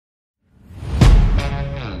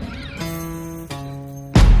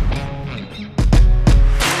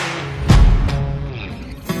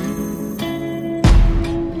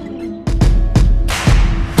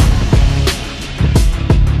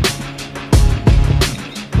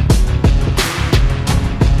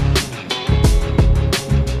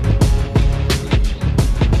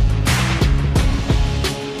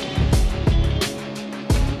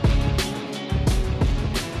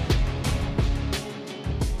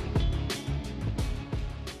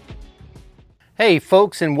Hey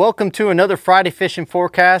folks, and welcome to another Friday fishing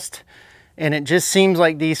forecast. And it just seems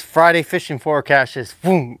like these Friday fishing forecasts just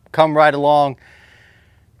boom, come right along,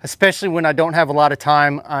 especially when I don't have a lot of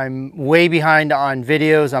time. I'm way behind on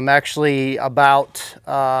videos. I'm actually about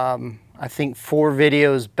I think 4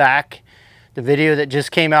 videos back. The video that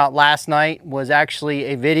just came out last night was actually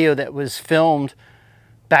a video that was filmed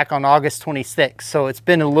back on August 26th. So it's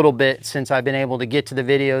been a little bit since I've been able to get to the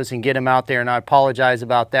videos and get them out there, and I apologize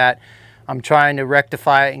about that. I'm trying to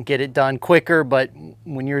rectify it and get it done quicker, but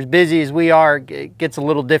when you're as busy as we are, it gets a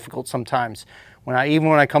little difficult sometimes. Even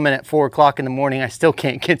when I come in at 4 o'clock in the morning, I still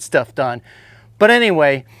can't get stuff done. But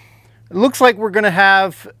anyway, it looks like we're going to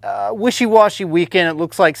have a wishy-washy weekend. It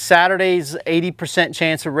looks like Saturday's 80%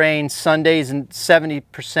 chance of rain, Sunday's and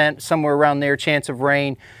 70%, somewhere around there, chance of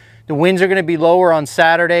rain. The winds are going to be lower on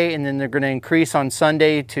Saturday, and then they're going to increase on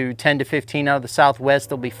Sunday to 10 to 15 out of the southwest.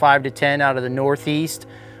 They'll be 5 to 10 out of the northeast.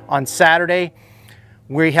 On Saturday,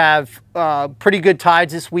 we have pretty good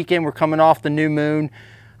tides this weekend. We're coming off the new moon.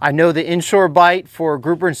 I know the inshore bite for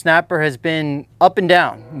grouper and snapper has been up and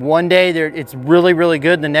down. One day it's really, really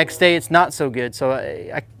good. The next day it's not so good. So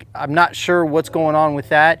I'm not sure what's going on with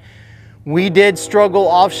that. We did struggle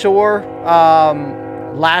offshore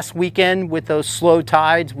last weekend with those slow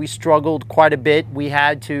tides. We struggled quite a bit. We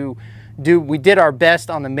did our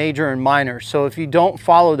best on the major and minors. So if you don't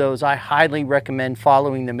follow those, I highly recommend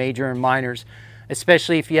following the major and minors,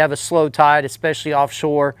 especially if you have a slow tide, especially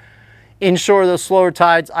offshore. Inshore, those slower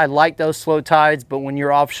tides, I like those slow tides, but when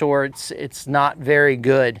you're offshore, it's not very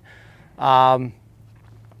good.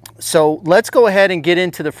 So let's go ahead and get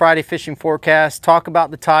into the Friday fishing forecast, talk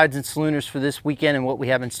about the tides and salooners for this weekend and what we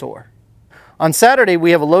have in store. On Saturday,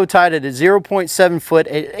 we have a low tide at a 0.7 foot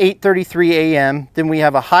at 8:33 a.m. Then we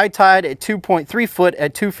have a high tide at 2.3 foot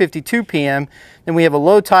at 2:52 p.m. Then we have a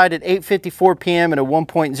low tide at 8:54 p.m. at a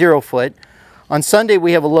 1.0 foot. On Sunday,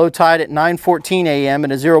 we have a low tide at 9:14 a.m.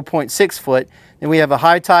 at a 0.6 foot. Then we have a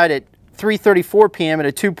high tide at 3:34 p.m. at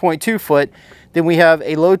a 2.2 foot. Then we have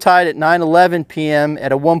a low tide at 9:11 p.m.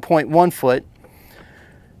 at a 1.1 foot.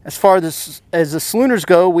 As far as the salooners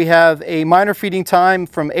go, we have a minor feeding time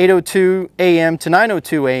from 8:02 a.m. to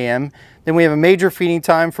 9:02 a.m. Then we have a major feeding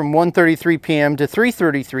time from 1:33 p.m. to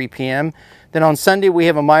 3:33 p.m. Then on Sunday, we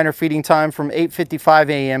have a minor feeding time from 8:55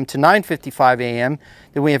 a.m. to 9:55 a.m.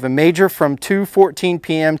 Then we have a major from 2:14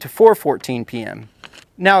 p.m. to 4:14 p.m.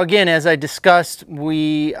 Now again, as I discussed,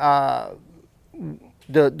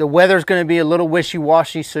 the weather's going to be a little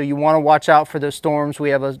wishy-washy, so you want to watch out for those storms. We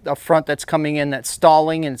have a front that's coming in that's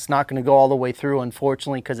stalling, and it's not going to go all the way through,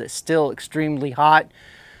 unfortunately, because it's still extremely hot.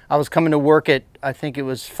 I was coming to work at, I think it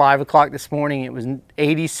was 5 o'clock this morning. It was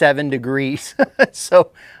 87 degrees.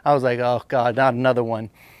 So I was like, oh God, not another one.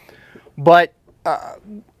 But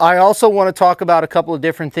I also want to talk about a couple of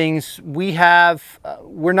different things.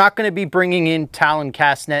 We're not going to be bringing in Talon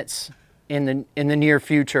cast nets in the near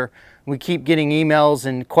future. We keep getting emails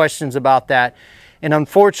and questions about that. And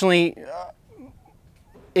unfortunately,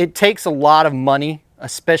 it takes a lot of money,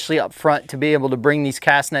 especially up front, to be able to bring these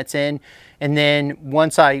cast nets in. And then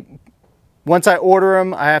once I order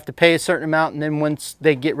them, I have to pay a certain amount. And then once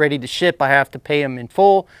they get ready to ship, I have to pay them in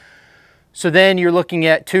full. So then you're looking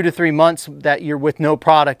at 2 to 3 months that you're with no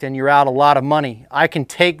product and you're out a lot of money. I can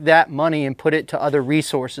take that money and put it to other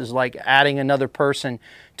resources, like adding another person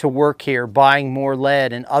to work here, buying more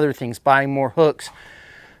lead and other things, buying more hooks.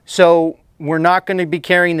 So we're not going to be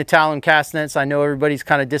carrying the Talon cast nets. I know everybody's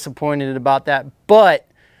kind of disappointed about that, but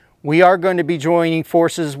we are going to be joining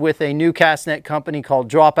forces with a new cast net company called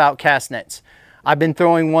Dropout Cast Nets. I've been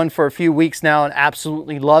throwing one for a few weeks now and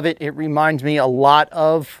absolutely love it. It reminds me a lot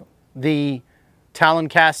of the Talon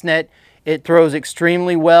cast net. It throws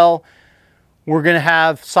extremely well. We're going to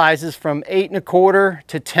have sizes from 8 1/4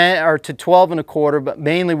 to 10 or to 12 1/4, but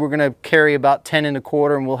mainly we're going to carry about 10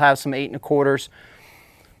 1/4, and we'll have some 8 1/4s.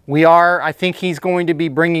 I think he's going to be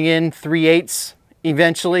bringing in 3/8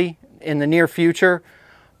 eventually in the near future,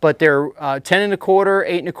 but they're 10 1/4,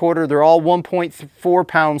 8 1/4. They're all 1.4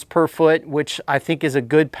 pounds per foot, which I think is a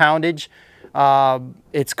good poundage.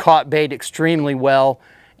 It's caught bait extremely well.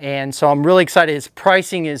 And so I'm really excited. His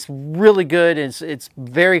pricing is really good. It's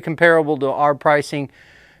very comparable to our pricing.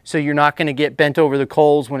 So you're not going to get bent over the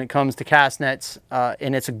coals when it comes to cast nets.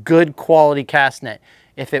 And it's a good quality cast net.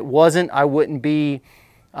 If it wasn't, I wouldn't be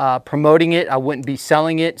promoting it. I wouldn't be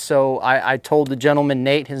selling it. So I told the gentleman,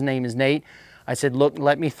 Nate, his name is Nate, I said, look,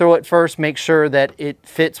 let me throw it first, make sure that it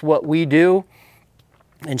fits what we do.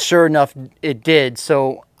 And sure enough, it did.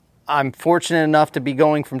 So I'm fortunate enough to be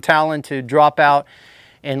going from Talon to Dropout.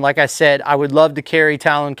 And like I said, I would love to carry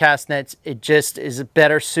Talon cast nets. It just is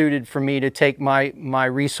better suited for me to take my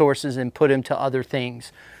resources and put them to other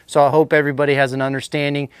things. So I hope everybody has an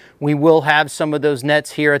understanding. We will have some of those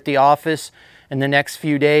nets here at the office in the next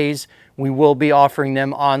few days. We will be offering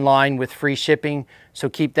them online with free shipping, so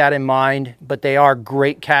keep that in mind. But they are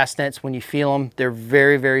great cast nets when you feel them. They're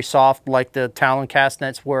very, very soft like the Talon cast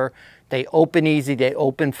nets were. They open easy, they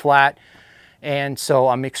open flat. And so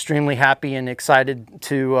I'm extremely happy and excited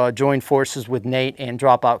to join forces with Nate and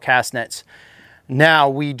Drop Out Cast Nets. Now,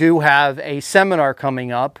 we do have a seminar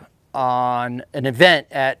coming up on an event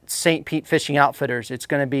at St. Pete Fishing Outfitters. It's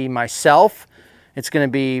going to be myself, it's going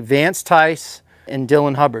to be Vance Tice, and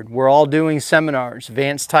Dylan Hubbard. We're all doing seminars.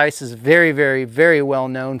 Vance Tice is very, very, very well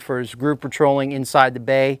known for his group patrolling inside the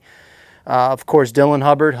bay. Of course, Dylan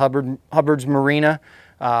Hubbard, Hubbard's Marina,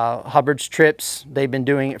 Hubbard's Trips. They've been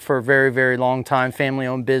doing it for a very, very long time,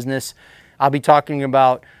 family-owned business. I'll be talking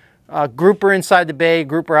about grouper inside the bay,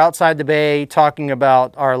 grouper outside the bay, talking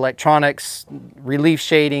about our electronics, relief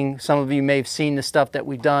shading. Some of you may have seen the stuff that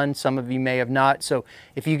we've done, some of you may have not. So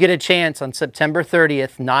if you get a chance on September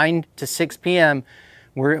 30th, 9 to 6 p.m.,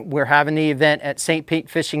 we're having the event at St. Pete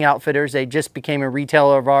Fishing Outfitters. They just became a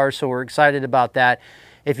retailer of ours, so we're excited about that.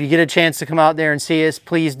 If you get a chance to come out there and see us,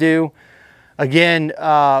 please do. Again,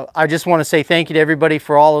 I just want to say thank you to everybody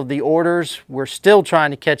for all of the orders. We're still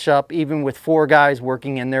trying to catch up, even with 4 guys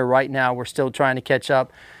working in there right now. We're still trying to catch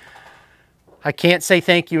up. I can't say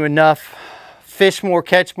thank you enough. Fish more,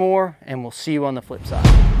 catch more, and we'll see you on the flip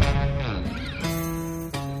side.